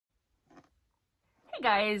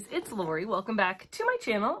guys, it's Lori. Welcome back to my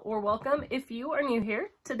channel, or welcome if you are new here.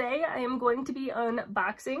 Today I am going to be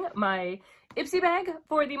unboxing my Ipsy bag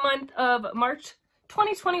for the month of March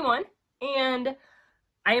 2021, and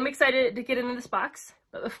I am excited to get into this box.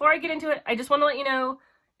 But before I get into it, I just want to let you know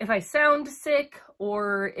if I sound sick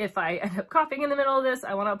or if I end up coughing in the middle of this.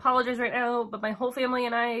 I want to apologize right now, but my whole family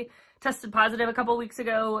and I tested positive a couple weeks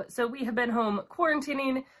ago, so we have been home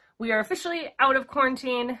quarantining. We are officially out of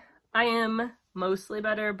quarantine. I am mostly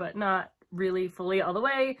better, but not really fully all the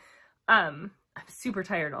way. I'm super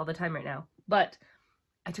tired all the time right now, but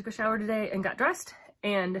I took a shower today and got dressed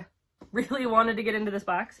and really wanted to get into this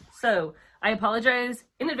box. So I apologize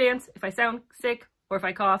in advance if I sound sick or if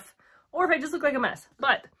I cough or if I just look like a mess.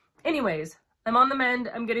 But anyways, I'm on the mend,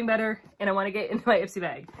 I'm getting better, and I want to get into my Ipsy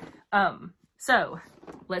bag. So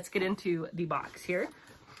let's get into the box here.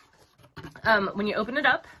 When you open it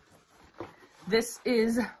up, this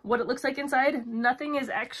is what it looks like inside. Nothing is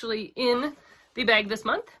actually in the bag this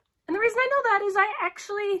month. And the reason I know that is I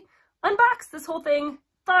actually unboxed this whole thing,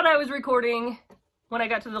 thought I was recording. When I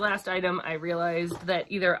got to the last item, I realized that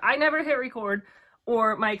either I never hit record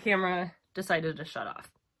or my camera decided to shut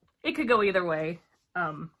off. It could go either way.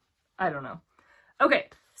 I don't know. Okay,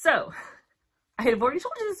 so I have already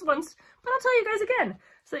told you this once, but I'll tell you guys again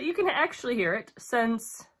so that you can actually hear it,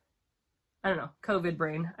 since I don't know, COVID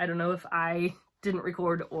brain. I don't know if I didn't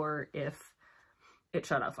record or if it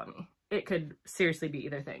shut off on me. It could seriously be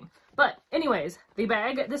either thing. But anyways, the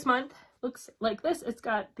bag this month looks like this. It's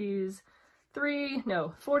got these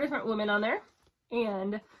four different women on there,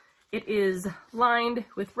 and it is lined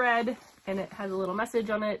with red, and it has a little message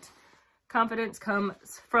on it. Confidence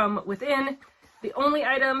comes from within. The only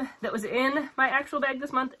item that was in my actual bag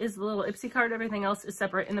this month is the little Ipsy card. Everything else is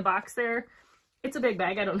separate in the box there. It's a big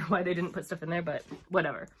bag. I don't know why they didn't put stuff in there, but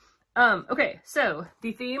whatever. Okay, so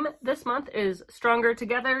the theme this month is Stronger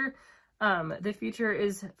Together. The feature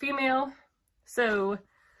is female. So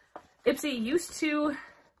Ipsy used to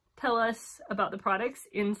tell us about the products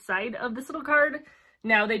inside of this little card.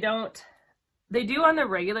 Now they don't. They do on the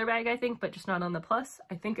regular bag, I think, but just not on the Plus.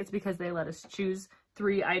 I think it's because they let us choose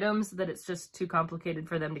 3 items that it's just too complicated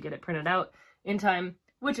for them to get it printed out in time,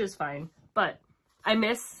 which is fine. But I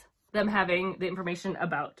miss them having the information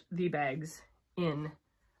about the bags in,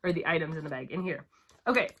 or the items in the bag in here.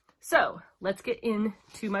 Okay, so let's get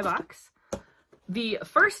into my box. The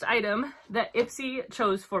first item that Ipsy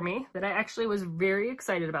chose for me that I actually was very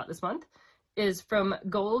excited about this month is from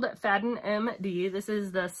Gold Fadden MD. This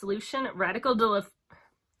is the Solution Radical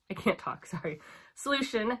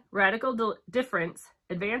Difference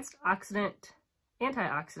Advanced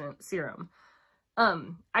Antioxidant Serum.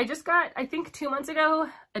 I just got, I think 2 months ago,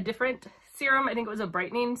 a different serum. I think it was a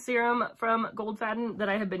brightening serum from Gold Fadden that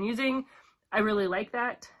I have been using. I really like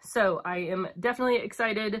that. So I am definitely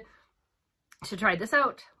excited to try this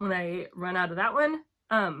out when I run out of that one.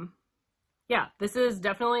 Yeah, this is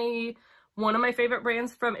definitely one of my favorite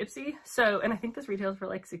brands from Ipsy. So, and I think this retails for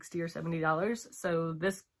like $60 or $70. So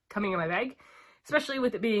this coming in my bag, especially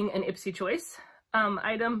with it being an Ipsy choice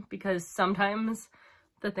item, because sometimes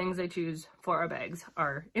the things they choose for our bags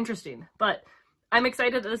are interesting. But I'm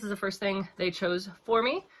excited that this is the first thing they chose for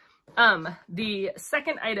me. The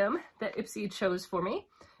second item that Ipsy chose for me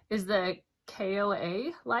is the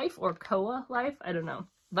KOA Life, or KOA Life, I don't know,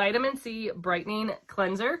 Vitamin C Brightening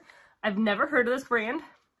Cleanser. I've never heard of this brand,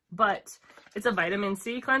 but it's a vitamin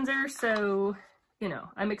C cleanser, so, you know,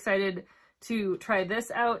 I'm excited to try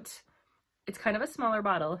this out. It's kind of a smaller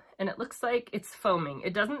bottle, and it looks like it's foaming.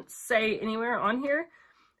 It doesn't say anywhere on here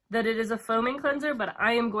that it is a foaming cleanser, but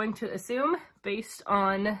I am going to assume, based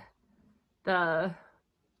on the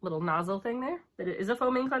little nozzle thing there, that it is a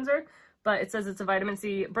foaming cleanser. But it says it's a vitamin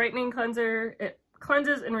C brightening cleanser. It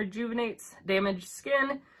cleanses and rejuvenates damaged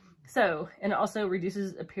skin. So, and it also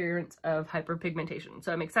reduces appearance of hyperpigmentation.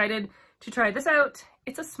 So I'm excited to try this out.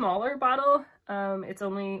 It's a smaller bottle. It's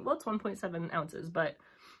only, well, it's 1.7 ounces, but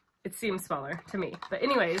it seems smaller to me. But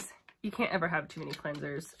anyways, you can't ever have too many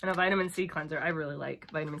cleansers. And a vitamin C cleanser, I really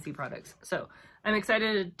like vitamin C products. So I'm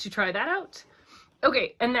excited to try that out.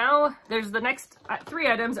 Okay, and now there's the next 3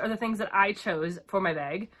 items are the things that I chose for my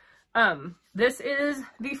bag. This is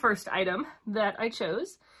the first item that I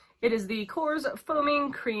chose. It is the Core's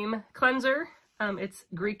Foaming Cream Cleanser. It's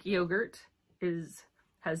Greek yogurt,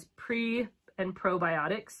 has pre and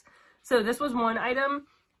probiotics. So this was one item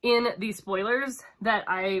in the spoilers that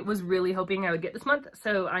I was really hoping I would get this month.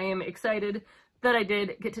 So I am excited that I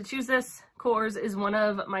did get to choose this. Core's is one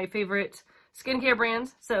of my favorite skincare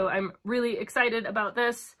brands, so I'm really excited about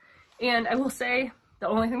this. And I will say the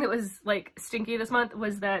only thing that was like stinky this month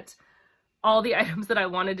was that all the items that I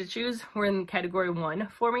wanted to choose were in category 1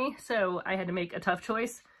 for me, so I had to make a tough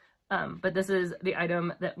choice. But this is the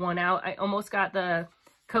item that won out. I almost got the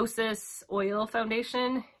Kosas Oil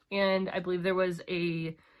Foundation, and I believe there was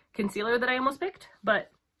a concealer that I almost picked,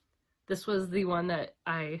 but this was the one that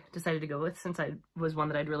I decided to go with since I was one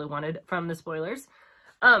that I'd really wanted from the spoilers.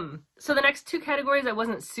 So the next 2 categories I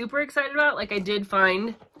wasn't super excited about. Like, I did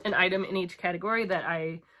find an item in each category that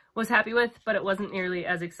I was happy with, but it wasn't nearly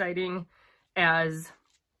as exciting as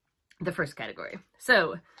the first category.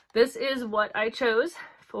 So this is what I chose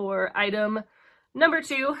for item number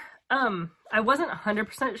 2. I wasn't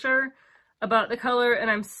 100% sure about the color,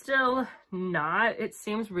 and I'm still not. It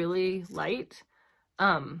seems really light.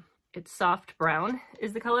 It's soft brown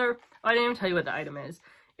is the color. Oh, I didn't even tell you what the item is.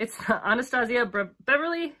 It's the Anastasia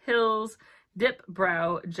Beverly Hills Dip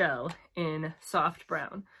Brow Gel in soft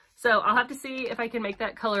brown. So I'll have to see if I can make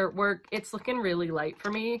that color work. It's looking really light for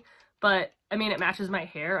me, but I mean, it matches my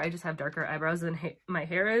hair. I just have darker eyebrows than my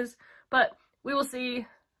hair is, but we will see.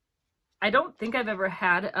 I don't think I've ever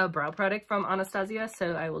had a brow product from Anastasia,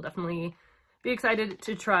 so I will definitely be excited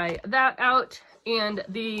to try that out. And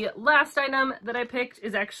the last item that I picked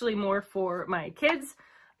is actually more for my kids.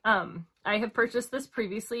 I have purchased this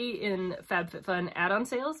previously in Fab Fit Fun add-on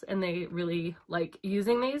sales, and they really like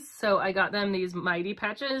using these. So I got them these Mighty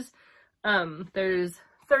patches. There's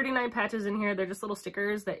 39 patches in here. They're just little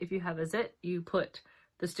stickers that if you have a zit, you put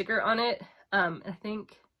the sticker on it. I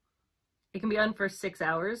think it can be on for 6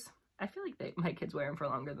 hours. I feel like my kids wear them for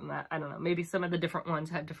longer than that. I don't know. Maybe some of the different ones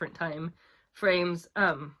have different time frames.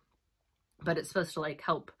 But it's supposed to like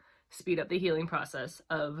help speed up the healing process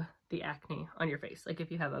of the acne on your face, like if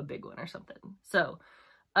you have a big one or something. So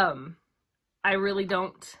I really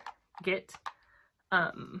don't get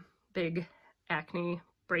big acne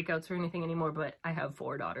breakouts or anything anymore, but I have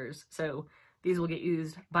 4 daughters, so these will get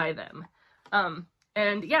used by them.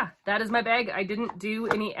 And yeah, that is my bag. I didn't do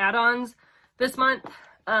any add-ons this month.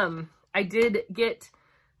 I did get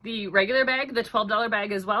the regular bag, the $12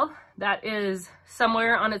 bag as well. That is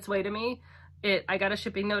somewhere on its way to me. I got a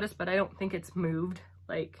shipping notice, but I don't think it's moved,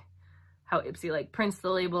 like how Ipsy like prints the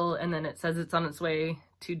label and then it says it's on its way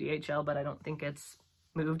to DHL, but I don't think it's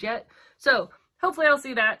moved yet. So hopefully I'll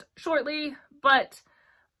see that shortly, but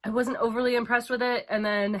I wasn't overly impressed with it. And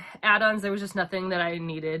then add-ons, there was just nothing that I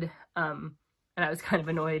needed. And I was kind of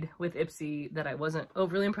annoyed with Ipsy that I wasn't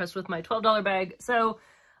overly impressed with my $12 bag. So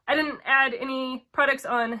I didn't add any products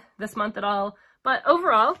on this month at all, but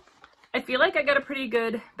overall, I feel like I got a pretty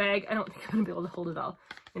good bag. I don't think I'm gonna be able to hold it all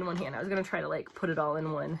in one hand. I was gonna try to like put it all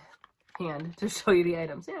in one hand to show you the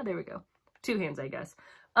items. Yeah, there we go. 2 hands, I guess.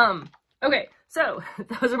 Okay, so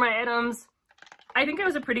those are my items. I think it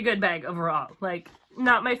was a pretty good bag overall. Like,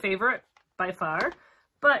 not my favorite by far,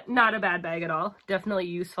 but not a bad bag at all. Definitely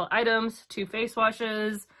useful items. 2 face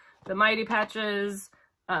washes, the Mighty patches,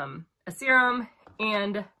 a serum,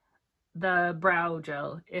 and the brow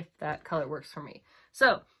gel, if that color works for me.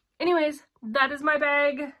 So anyways, that is my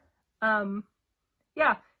bag.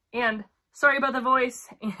 Yeah, and sorry about the voice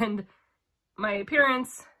and my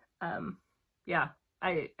appearance. Yeah,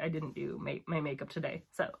 I didn't do my makeup today,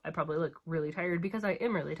 so I probably look really tired because I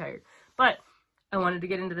am really tired. But I wanted to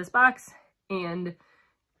get into this box and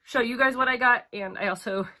show you guys what I got, and I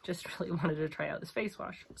also just really wanted to try out this face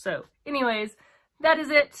wash. So anyways, that is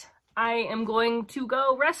it. I am going to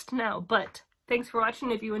go rest now, but thanks for watching.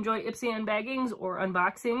 If you enjoy Ipsy unbaggings or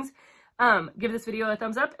unboxings, give this video a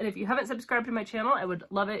thumbs up, and if you haven't subscribed to my channel, I would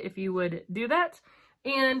love it if you would do that,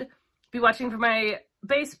 and be watching for my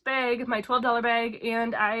base bag, my $12 bag,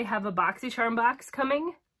 and I have a BoxyCharm box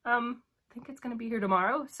coming. I think it's going to be here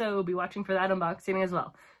tomorrow, so be watching for that unboxing as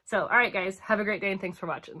well. So, alright guys, have a great day, and thanks for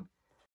watching.